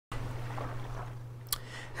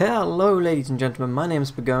Hello ladies and gentlemen, my name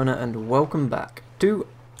is Pagona and welcome back to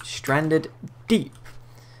Stranded Deep.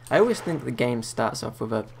 I always think the game starts off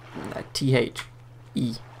with a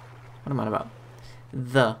T-H-E. What am I about?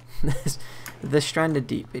 The Stranded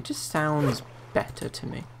Deep. It just sounds better to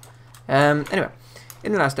me. Anyway,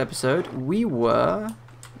 in the last episode we were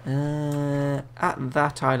at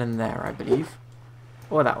that island there, I believe.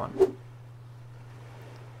 Or that one.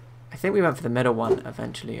 I think we went for the middle one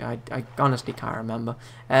eventually. I honestly can't remember.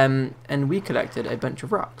 And we collected a bunch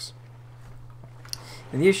of rocks.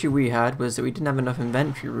 And the issue we had was that we didn't have enough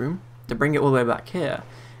inventory room to bring it all the way back here.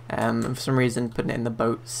 And for some reason, putting it in the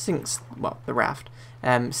boat sinks, well, the raft,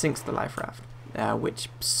 sinks the life raft, which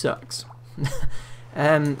sucks.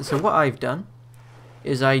 So what I've done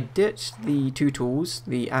is I ditched the two tools,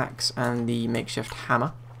 the axe and the makeshift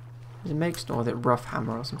hammer. Is it makeshift or is it rough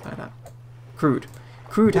hammer or something like that?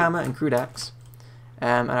 Crude hammer and crude axe,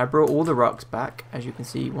 and I brought all the rocks back, as you can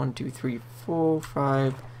see. 1, 2, 3, 4,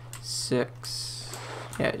 5, 6.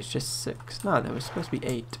 Yeah, it's just 6. No, there was supposed to be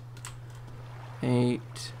 8. 8.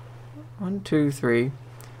 1, 2, 3,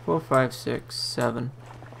 4, 5, 6, 7,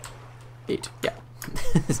 8. Yeah.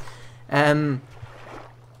 And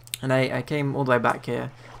I came all the way back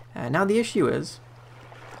here. Now the issue is,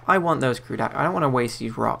 I want those crude axe. I don't want to waste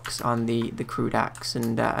these rocks on the crude axe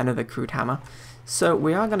and another crude hammer. So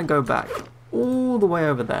we are going to go back all the way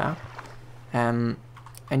over there, and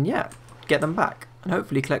yeah, get them back, and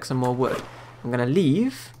hopefully collect some more wood. I'm going to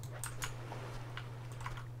leave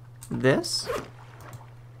this,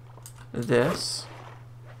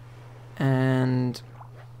 and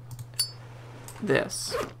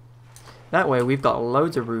this. That way we've got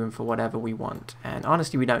loads of room for whatever we want, and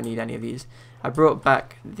honestly we don't need any of these. I brought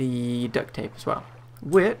back the duct tape as well,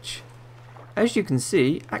 which, as you can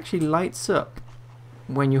see, actually lights up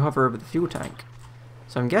when you hover over the fuel tank.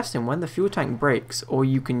 So I'm guessing when the fuel tank breaks, or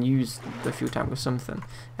you can use the fuel tank with something,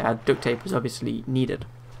 duct tape is obviously needed.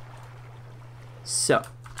 So,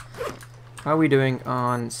 how are we doing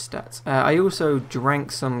on stats? I also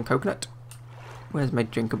drank some coconut. Where's my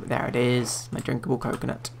drinkable? There it is, my drinkable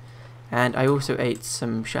coconut. And I also ate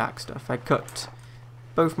some shark stuff. I cooked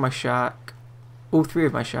both my shark, all 3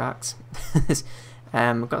 of my sharks.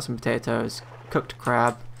 I've got some potatoes, cooked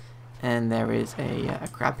crab, and there is a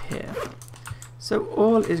crab here. So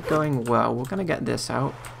all is going well. We're going to get this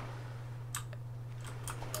out.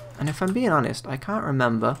 And if I'm being honest, I can't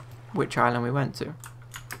remember which island we went to.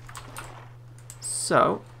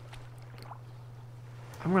 So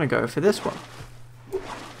I'm going to go for this one,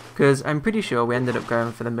 because I'm pretty sure we ended up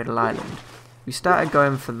going for the middle island. We started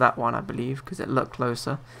going for that one, I believe, because it looked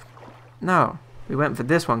closer. No, we went for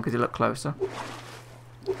this one because it looked closer.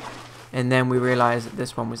 And then we realised that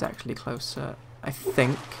this one was actually closer, I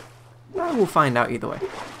think. We'll find out either way,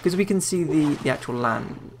 because we can see the actual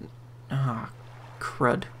land. Ah,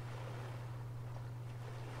 crud.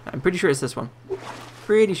 I'm pretty sure it's this one.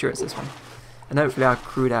 Pretty sure it's this one. And hopefully our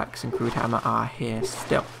crude axe and crude hammer are here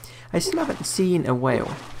still. I still haven't seen a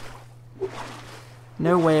whale.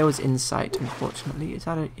 No whales in sight, unfortunately. Is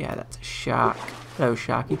that a... yeah, that's a shark. Hello,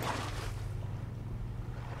 Sharky.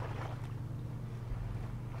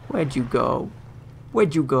 Where'd you go?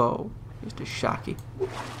 Where'd you go, Mr. Sharky?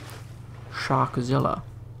 Sharkzilla.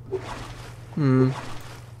 I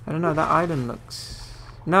don't know, that island looks...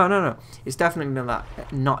 No. It's definitely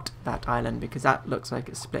not that island, because that looks like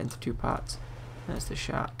it's split into 2 parts. That's the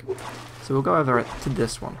shark. So we'll go over to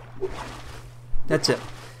this one. That's it.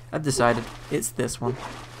 I've decided it's this one.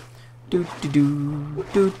 Do do do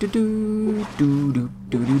do do do do do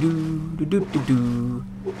do do do do do.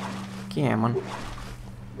 Come on.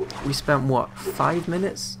 We spent what, 5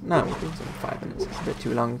 minutes? No, it wasn't 5 minutes. It's a bit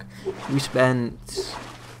too long. We spent,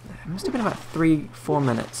 it must have been about 3-4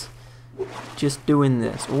 minutes just doing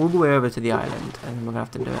this all the way over to the island, and we're gonna have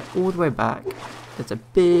to do it all the way back. There's a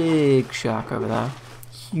big shark over there,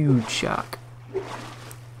 huge shark.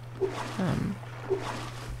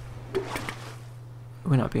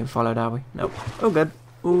 We're not being followed, are we? Nope. Oh good.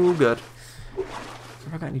 Oh good.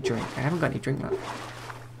 Have I got any drink? I haven't got any drink left.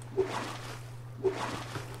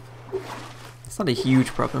 It's not a huge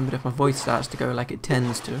problem, but if my voice starts to go like it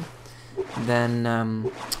tends to, then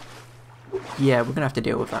yeah, we're gonna have to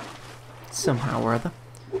deal with that somehow or other.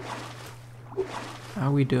 How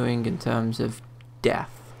are we doing in terms of death?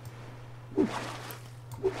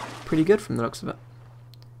 Pretty good from the looks of it.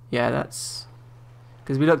 Yeah, that's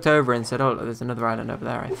because we looked over and said, oh, there's another island over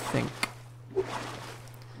there, I think.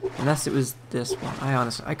 Unless it was this one.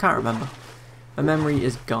 I can't remember. My memory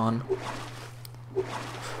is gone.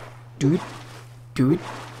 Do it.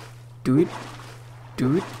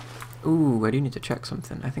 Ooh, I do need to check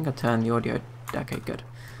something. I think I turned the audio... Okay, good.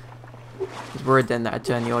 I was worried then that I'd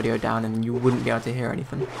turn the audio down and you wouldn't be able to hear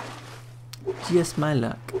anything. Just my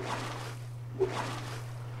luck.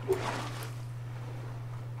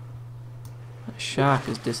 That shark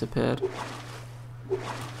has disappeared.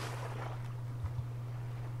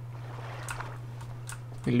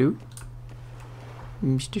 Hello?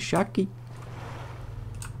 Mr. Sharky.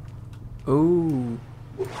 Oh.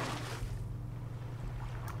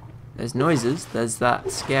 There's noises. There's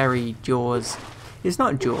that scary Jaws. It's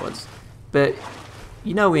not Jaws, but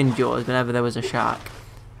you know in Jaws, whenever there was a shark,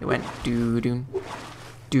 it went doo-doom,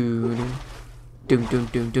 doo-doom, doom-doom,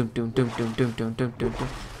 doom-doom, doom-doom, doom-doom, doom-doom, doom-doom.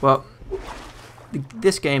 Well,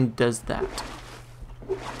 this game does that.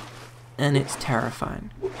 And it's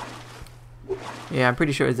terrifying. Yeah, I'm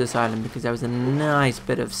pretty sure it's this island because there was a nice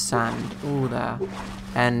bit of sand all there.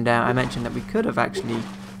 And I mentioned that we could have actually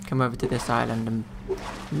come over to this island and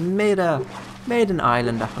made an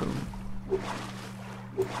island a home.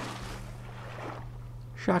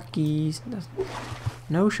 Sharkies. There's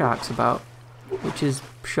no sharks about, which is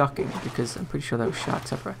shocking because I'm pretty sure there were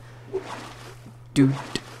sharks everywhere. Doot,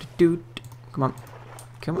 doot. Come on.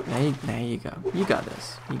 Come on. There you go. You got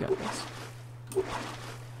this. You got this.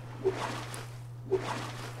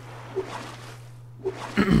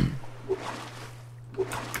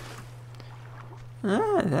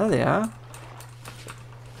 Ah, there they are.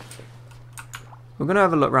 We're going to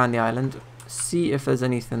have a look around the island, see if there's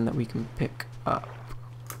anything that we can pick up.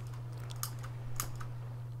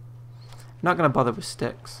 Not going to bother with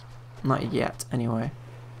sticks. Not yet, anyway.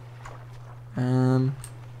 We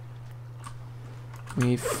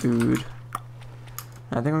need food.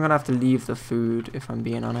 I think I'm going to have to leave the food, if I'm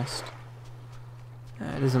being honest.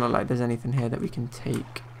 It doesn't look like there's anything here that we can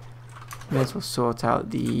take. May as well sort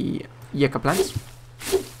out the yucca plants.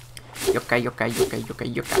 Yucca, yucca, yucca, yucca,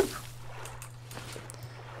 yucca.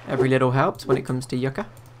 Every little helps when it comes to yucca.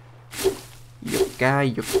 Yucca,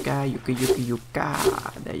 yucca, yucca, yucca, yucca.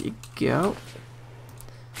 There you go.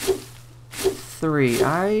 3.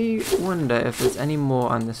 I wonder if there's any more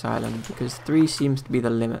on this island, because 3 seems to be the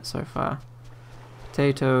limit so far.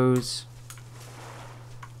 Potatoes.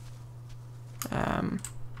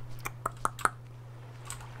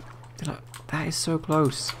 Look, that is so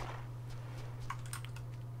close.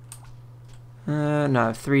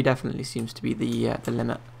 No, 3 definitely seems to be the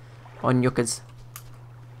limit on yuccas.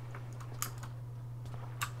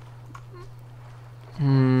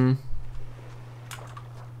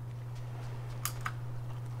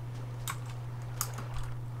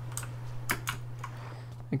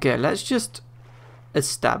 Okay, let's just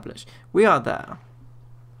establish we are there.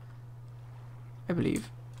 I believe,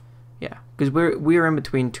 yeah, because we're in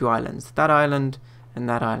between 2 islands, that island and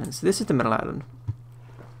that island. So this is the middle island.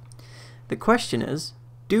 The question is,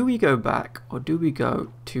 do we go back or do we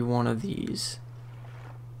go to one of these?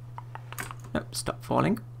 Nope, stop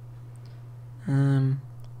falling.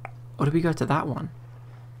 Or do we go to that one?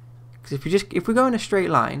 Because if we go in a straight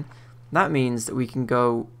line, that means that we can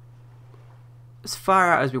go as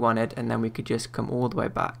far out as we wanted, and then we could just come all the way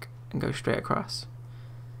back and go straight across.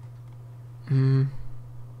 No,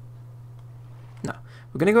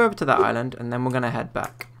 we're gonna go over to that island, and then we're gonna head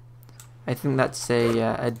back. I think that's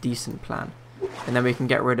a decent plan, and then we can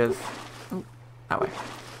get rid of that way.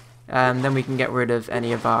 Then we can get rid of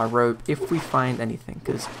any of our rope if we find anything,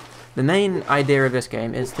 because the main idea of this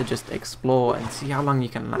game is to just explore and see how long you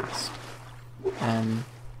can last.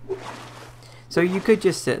 So you could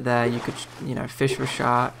just sit there, you could, you know, fish for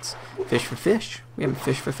sharks, fish for fish. We haven't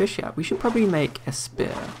fished for fish yet. We should probably make a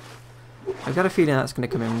spear. I've got a feeling that's going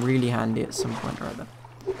to come in really handy at some point or other.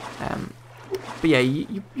 But yeah,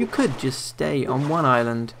 you could just stay on one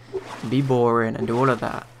island, be boring and do all of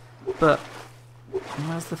that. But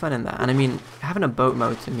what's the fun in that? And I mean, having a boat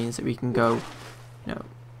motor means that we can go, you know,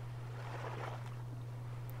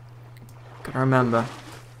 gotta remember,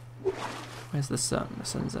 where's the sun? The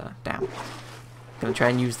sun's down. Gonna try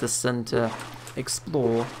and use the sun to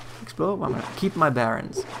explore. Explore? Well, I'm gonna keep my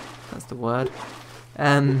bearings. That's the word.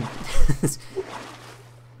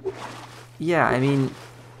 Yeah, I mean,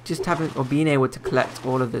 just having or being able to collect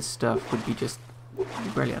all of this stuff would be just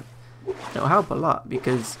brilliant. It'll help a lot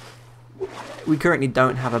because we currently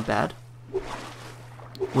don't have a bed,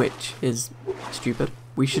 which is stupid.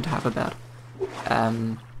 We should have a bed.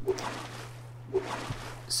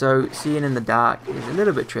 So seeing in the dark is a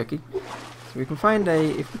little bit tricky. So we can find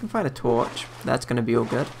if we can find a torch, that's going to be all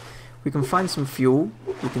good. We can find some fuel.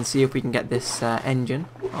 We can see if we can get this engine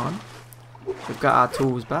on. We've got our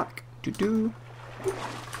tools back.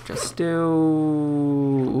 Just still.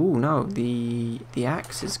 Ooh, no, the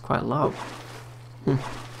axe is quite low.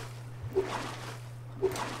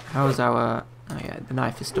 How's our... Oh yeah, the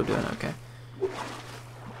knife is still doing okay.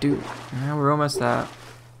 Dude, now we're almost there.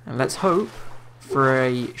 And let's hope for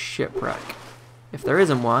a shipwreck. If there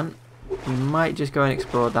isn't one, we might just go and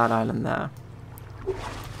explore that island there.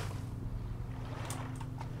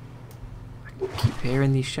 I keep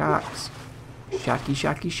hearing these sharks. Sharky,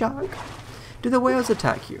 sharky, shark. Do the whales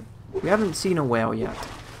attack you? We haven't seen a whale yet.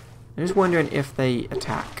 I'm just wondering if they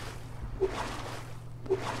attack.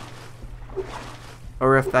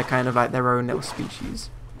 Or if they're kind of like their own little species.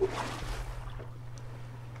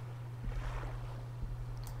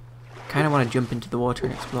 Kind of want to jump into the water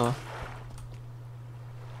and explore.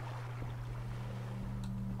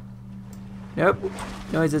 Nope.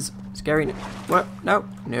 Noises. Scary. What? Nope.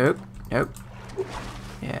 Nope. Nope.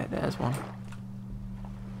 Yeah, there's one.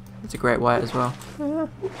 It's a great white as well. No,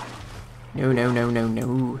 no, no, no,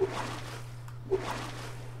 no.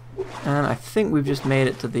 And I think we've just made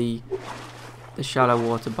it to the shallow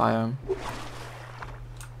water biome.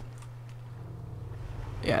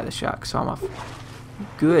 Yeah, the shark swam off.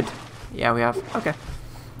 Good. Yeah, we have. Okay.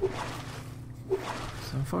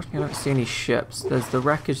 So unfortunately I don't see any ships. There's the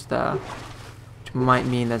wreckage there, which might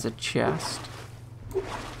mean there's a chest.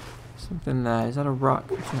 Something there. Is that a rock?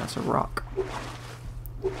 I think that's a rock.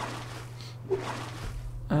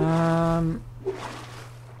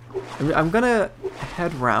 I'm gonna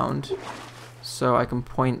head round so I can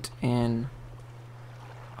point in.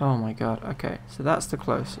 Oh my god, okay, so that's the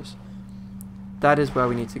closest. That is where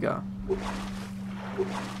we need to go.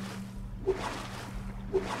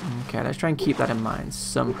 Okay, let's try and keep that in mind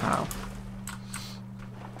somehow.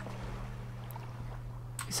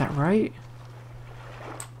 Is that right?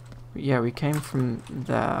 Yeah, we came from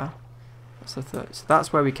there. That's the third. So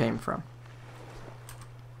that's where we came from.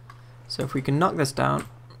 So if we can knock this down,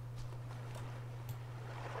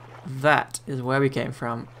 that is where we came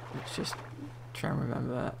from. Let's just try and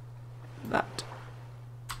remember that.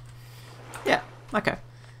 Yeah, okay.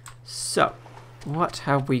 So, what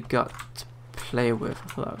have we got to play with?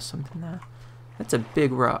 Oh, that was something there. That's a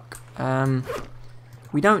big rock.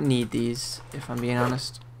 We don't need these, if I'm being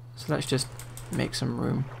honest. So let's just make some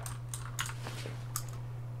room.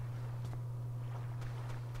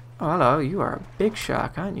 Oh, hello, you are a big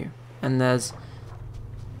shark, aren't you? And there's...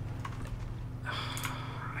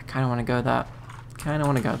 I kind of want to go that.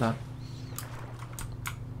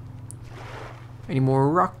 Any more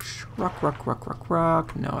rocks? Rock.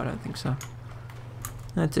 No, I don't think so.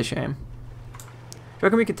 That's a shame. Do you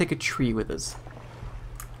reckon we could take a tree with us?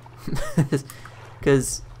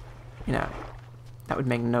 Because, you know, that would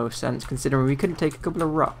make no sense considering we couldn't take a couple of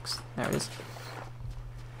rocks. There it is.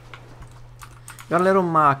 Got a little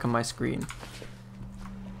mark on my screen.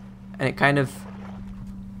 And it kind of...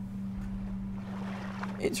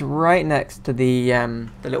 It's right next to the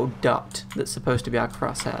little dot that's supposed to be our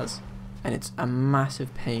crosshairs. And it's a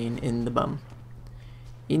massive pain in the bum.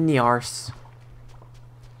 In the arse.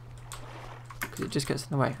 Because it just gets in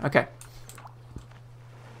the way. Okay.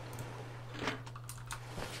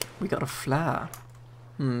 We got a flare.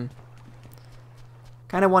 Kind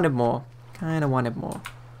of wanted more.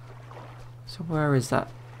 So where is that?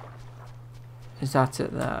 Is that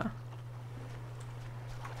it there?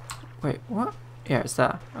 Wait, what? Yeah, it's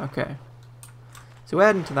there. Okay. So we're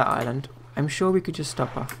heading to that island. I'm sure we could just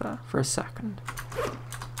stop off there for a second.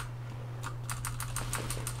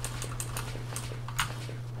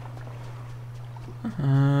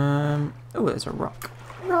 Oh, there's a rock.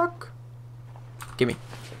 Rock. Gimme.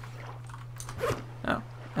 Oh.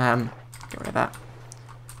 Get rid of that.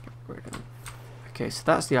 Okay, so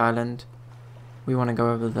that's the island. We want to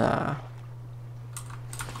go over there.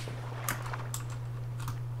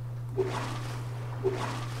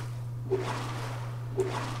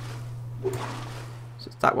 So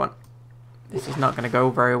it's that one. This is not going to go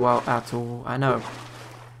very well at all. I know.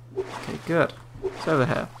 Okay, good. It's over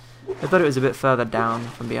here. I thought it was a bit further down,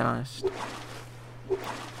 if I'm being honest.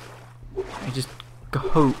 I just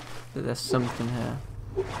hope that there's something here.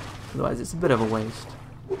 Otherwise, it's a bit of a waste.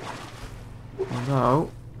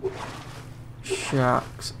 Although,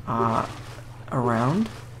 sharks are around.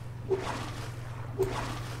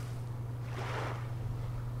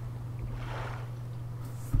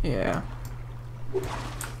 Yeah.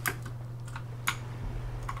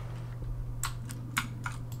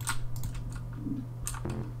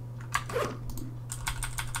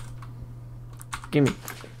 Gimme.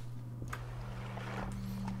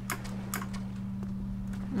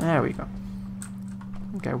 There we go.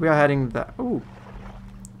 Okay, we are heading that. Ooh.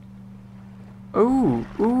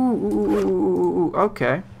 Ooh.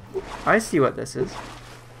 Okay. I see what this is.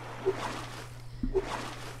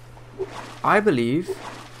 I believe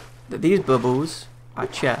that these bubbles our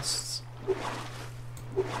chests.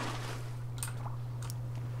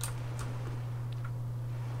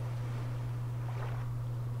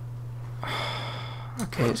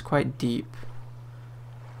 Okay, it's quite deep.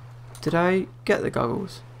 Did I get the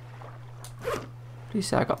goggles? Please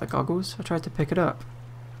say I got the goggles. I tried to pick it up.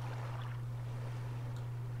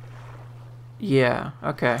 Yeah,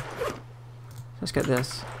 okay. Let's get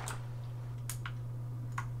this.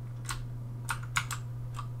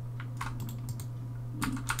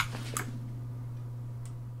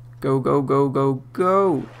 Go, go, go, go,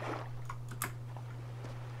 go!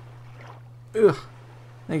 Ugh.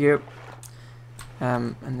 Thank you.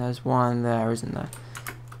 And there's one there, isn't there?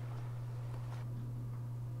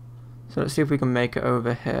 So let's see if we can make it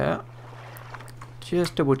over here.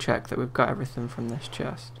 Just double check that we've got everything from this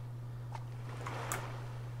chest.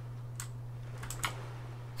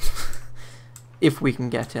 If we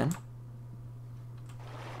can get in.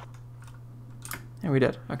 And we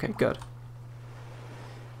did. Okay, good.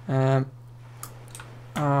 Oh,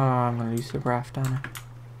 I'm gonna lose the raft, aren't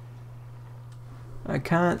I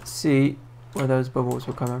can't see where those bubbles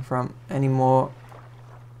were coming from anymore.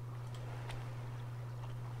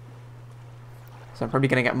 So I'm probably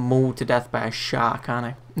gonna get mauled to death by a shark, aren't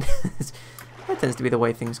I? That tends to be the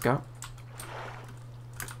way things go.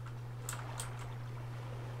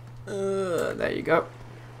 There you go.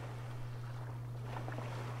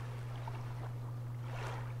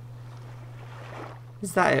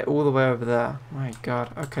 Is that it all the way over there? My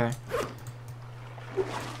god, okay.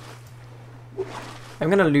 I'm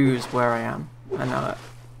gonna lose where I am. I know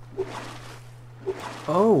it.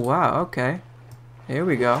 Oh, wow, okay. Here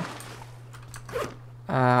we go.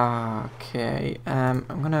 Okay, I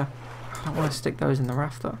don't want to stick those in the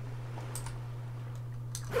raft though.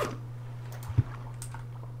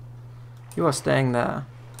 You are staying there.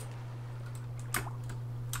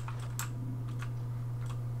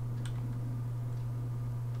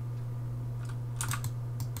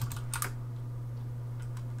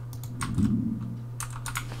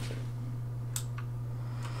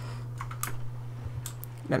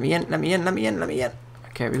 Let me in, let me in, let me in, let me in.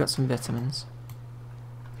 Okay, we got some vitamins.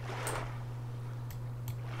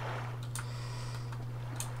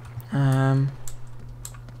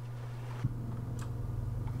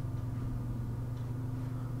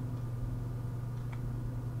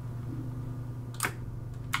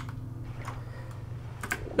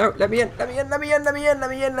 No, let me in, let me in, let me in, let me in, let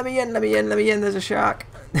me in, let me in, let me in, let me in, there's a shark.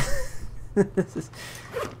 This is...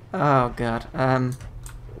 Oh god.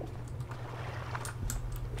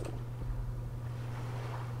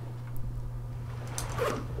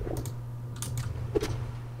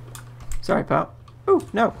 Sorry, pal. Oh,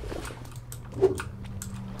 no.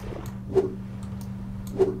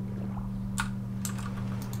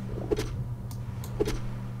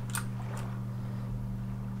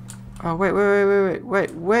 Oh,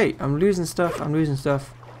 wait. I'm losing stuff. I'm losing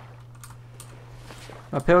stuff.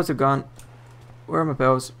 My pills are gone. Where are my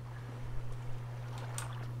pills?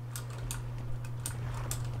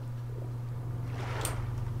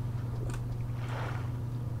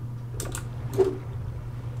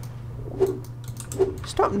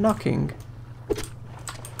 Stop knocking.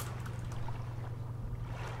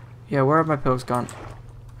 Yeah, where have my pills gone?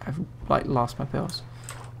 I've, like, lost my pills.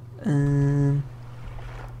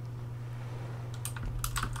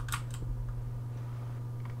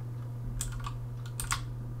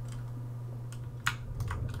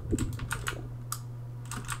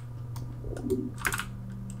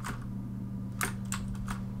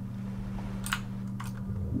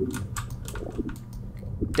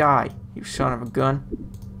 Die, you son of a gun.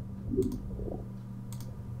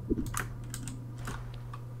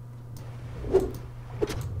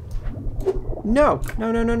 No!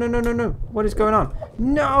 No, no, no, no, no, no, no. What is going on?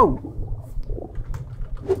 No!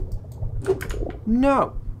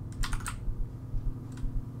 No!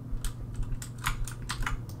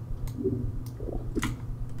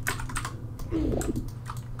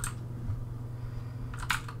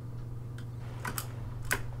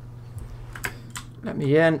 Let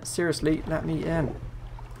me in. Seriously, let me in.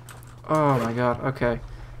 Oh my god, okay.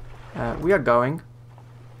 We are going.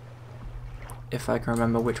 If I can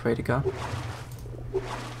remember which way to go.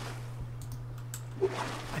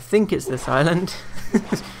 I think it's this island.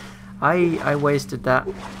 I wasted that.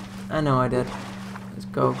 I know I did. Let's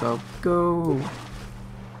go, go, go.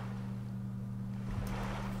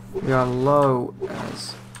 We are low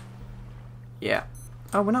as... Yeah.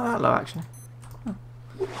 Oh, we're not that low, actually. Oh.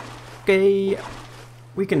 Okay.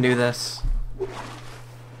 We can do this.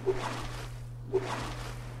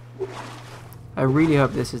 I really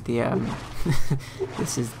hope this is the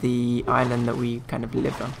this is the island that we kind of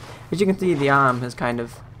live on. As you can see, the arm has kind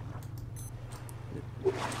of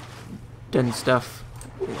done stuff.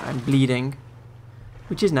 I'm bleeding,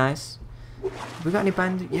 which is nice. Have we got any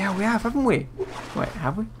bandage? Yeah, we have, haven't we? Wait,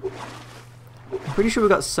 have we? I'm pretty sure we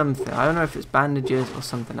got something. I don't know if it's bandages or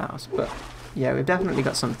something else, but yeah, we've definitely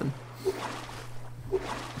got something.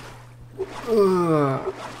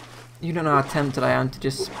 Ugh. You don't know how tempted I am to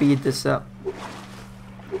just speed this up.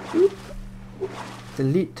 Oop.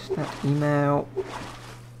 Delete that email.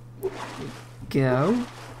 Go.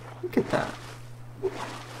 Look at that.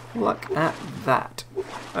 Look at that.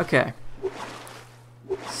 Okay.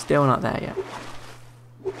 Still not there yet.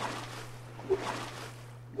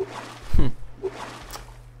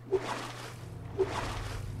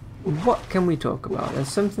 What can we talk about? There's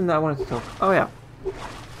something that I wanted to talk about. Oh yeah.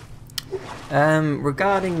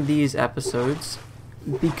 Regarding these episodes,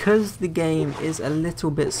 because the game is a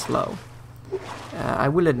little bit slow, I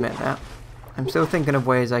will admit that. I'm still thinking of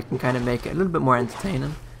ways I can kind of make it a little bit more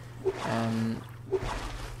entertaining.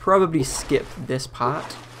 Probably skip this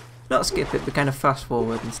part. Not skip it, but kind of fast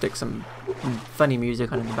forward and stick some funny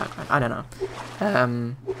music on in the background. I don't know.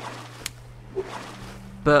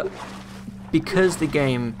 But because the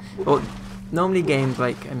game, well, normally games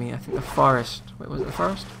like, I mean, I think the Forest. Wait, was it the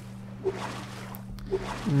Forest?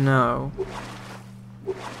 No.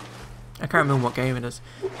 I can't remember what game it is.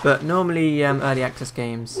 But normally early access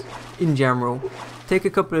games, in general, take a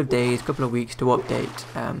couple of days, couple of weeks to update,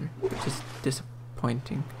 which is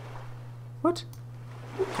disappointing. What?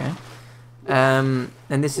 Okay. And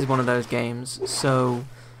this is one of those games, so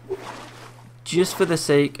just for the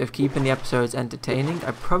sake of keeping the episodes entertaining,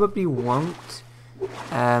 I probably won't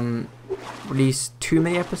release too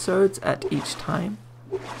many episodes at each time.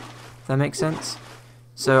 Does that make sense?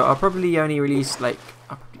 So I'll probably only release, like,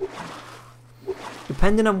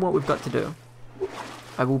 depending on what we've got to do,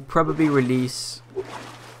 I will probably release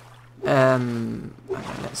I don't know,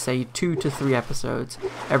 let's say 2 to 3 episodes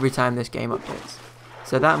every time this game updates.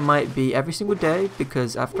 So that might be every single day,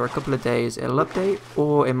 because after a couple of days it'll update,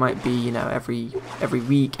 or it might be, you know, every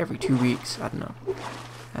week, every 2 weeks, I don't know.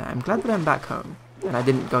 I'm glad that I'm back home and I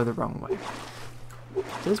didn't go the wrong way. It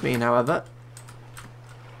does mean, however,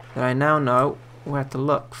 that I now know where to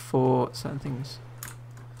look for certain things.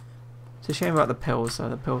 It's a shame about the pills, though.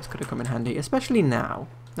 The pills could have come in handy, especially now.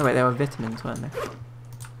 No, wait, they were vitamins, weren't they?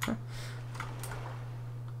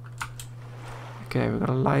 Okay, we've got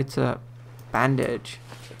a lighter bandage.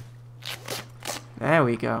 There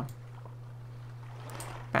we go.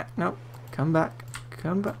 Nope. Come back.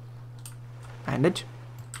 Come back. Bandage.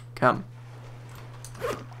 Come.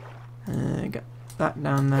 Got that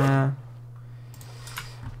down there.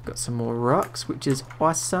 Got some more rocks, which is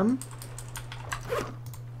awesome.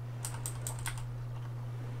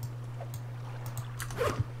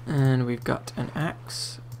 And we've got an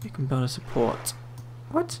axe. You can build a support.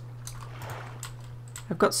 What?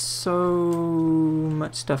 I've got so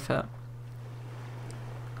much stuff here.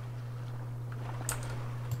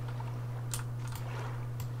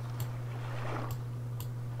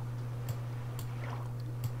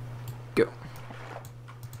 Go.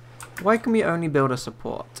 Why can we only build a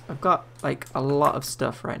support? I've got like a lot of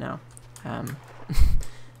stuff right now. I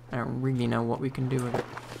don't really know what we can do with it.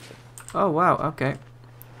 Oh wow, okay.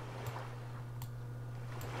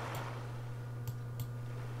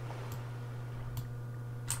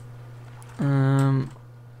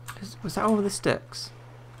 Was that all the sticks?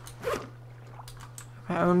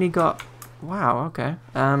 I only got... Wow, okay.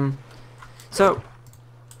 So,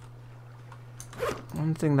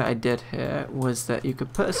 one thing that I did here was that you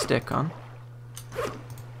could put a stick on.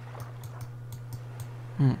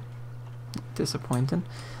 Disappointing.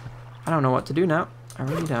 I don't know what to do now. I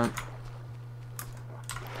really don't.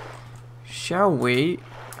 Shall we?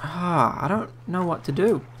 I don't know what to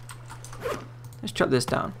do. Let's chop this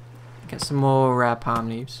down. Get some more palm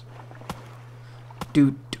leaves.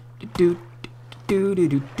 Do do do do do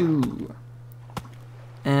do do.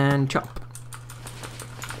 And chop.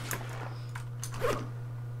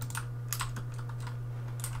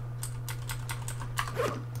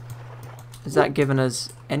 Is that giving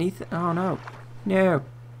us anything? Oh no. No.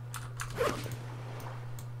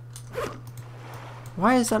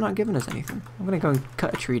 Why is that not giving us anything? I'm gonna go and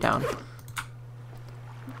cut a tree down.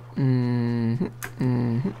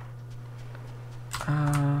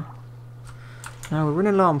 No, we're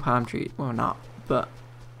running low on palm trees. Well, not, but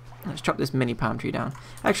let's chop this mini palm tree down.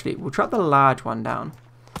 Actually, we'll chop the large one down,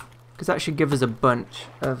 because that should give us a bunch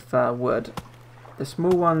of wood. The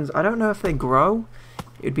small ones, I don't know if they grow.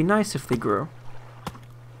 It would be nice if they grew.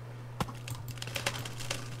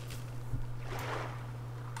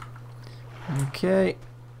 Okay,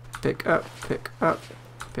 pick up,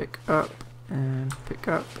 Pick up and pick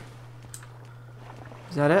up.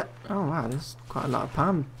 Is that it? Oh wow, there's quite a lot of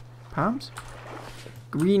palms.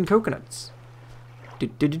 Green coconuts. Do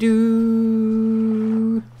do do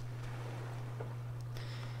do.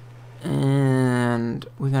 And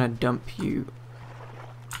we're gonna dump you.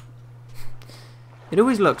 It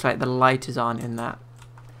always looks like the light is on in that.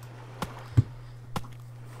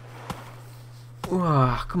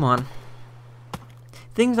 Oh, come on.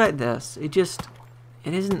 Things like this, it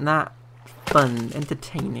isn't that fun,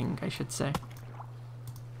 entertaining, I should say.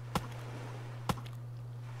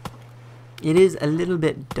 It is a little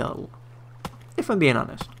bit dull. If I'm being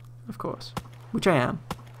honest, of course. Which I am.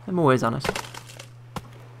 I'm always honest.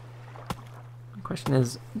 The question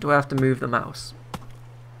is, do I have to move the mouse?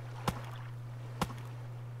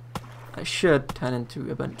 I should turn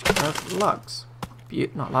into a bunch of logs.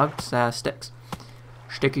 Not logs, sticks.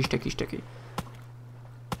 Sticky, sticky, sticky.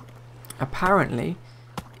 Apparently,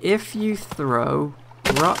 if you throw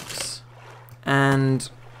rocks and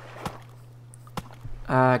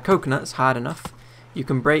coconuts hard enough, you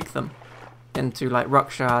can break them into like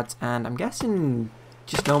rock shards, and I'm guessing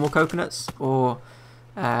just normal coconuts or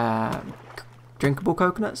drinkable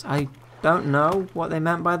coconuts. I don't know what they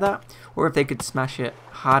meant by that, or if they could smash it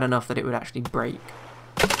hard enough that it would actually break.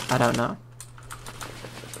 I don't know.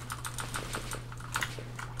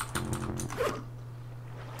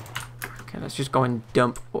 Okay, let's just go and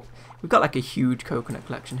dump. We've got like a huge coconut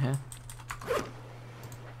collection here.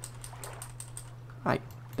 Like,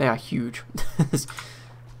 they are huge.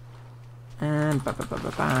 And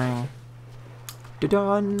bang.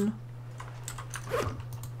 Done.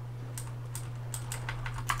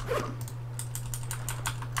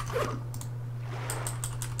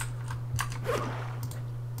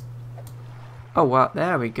 Oh well,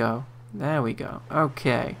 there we go. There we go.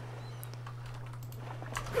 Okay.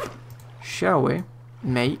 Shall we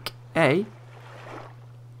make a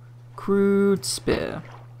crude spear?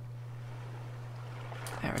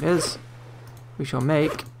 There it is. We shall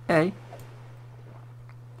make a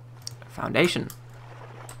foundation.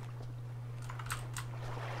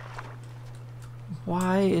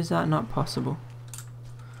 Why is that not possible?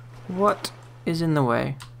 What is in the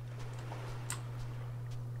way?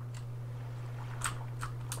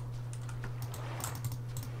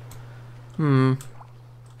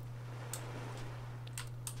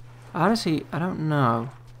 Honestly, I don't know.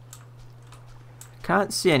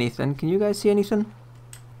 Can't see anything. Can you guys see anything?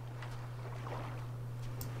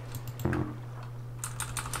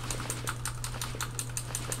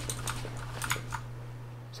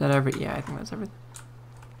 Is that every? Yeah, I think that's everything.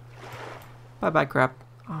 Bye bye, crap.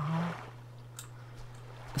 Oh.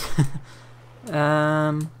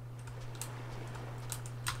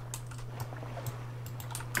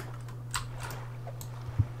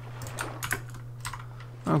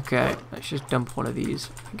 Okay, let's just dump one of these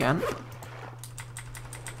again.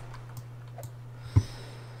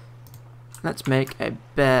 Let's make a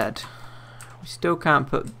bed. We still can't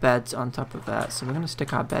put beds on top of that, so we're going to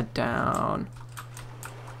stick our bed down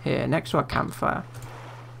here next to our campfire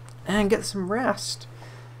and get some rest.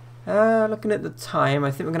 Looking at the time,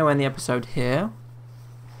 I think we're going to end the episode here.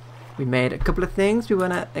 We made a couple of things. We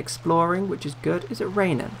went exploring, which is good. Is it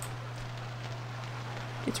raining?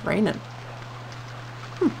 It's raining.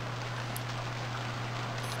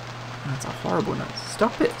 That's a horrible noise.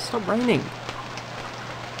 Stop it. Stop raining.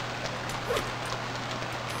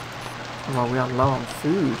 Oh, well, we are low on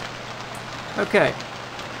food. Okay.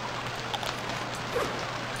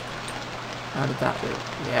 How did that do?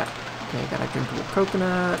 Yeah. Okay, got a drinkable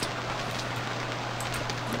coconut.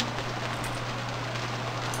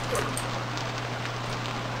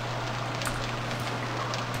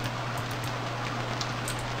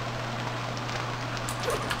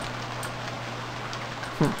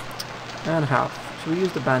 And health. Should we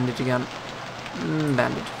use the bandage again?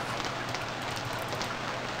 Bandage.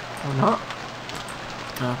 Or not?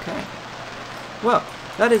 Okay. Well,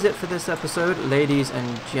 that is it for this episode, ladies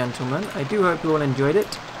and gentlemen. I do hope you all enjoyed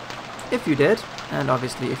it. If you did, and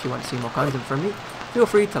obviously if you want to see more content from me, feel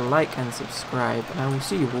free to like and subscribe, and I will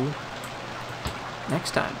see you all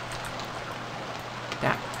next time.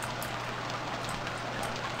 Damn.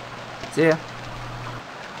 See ya.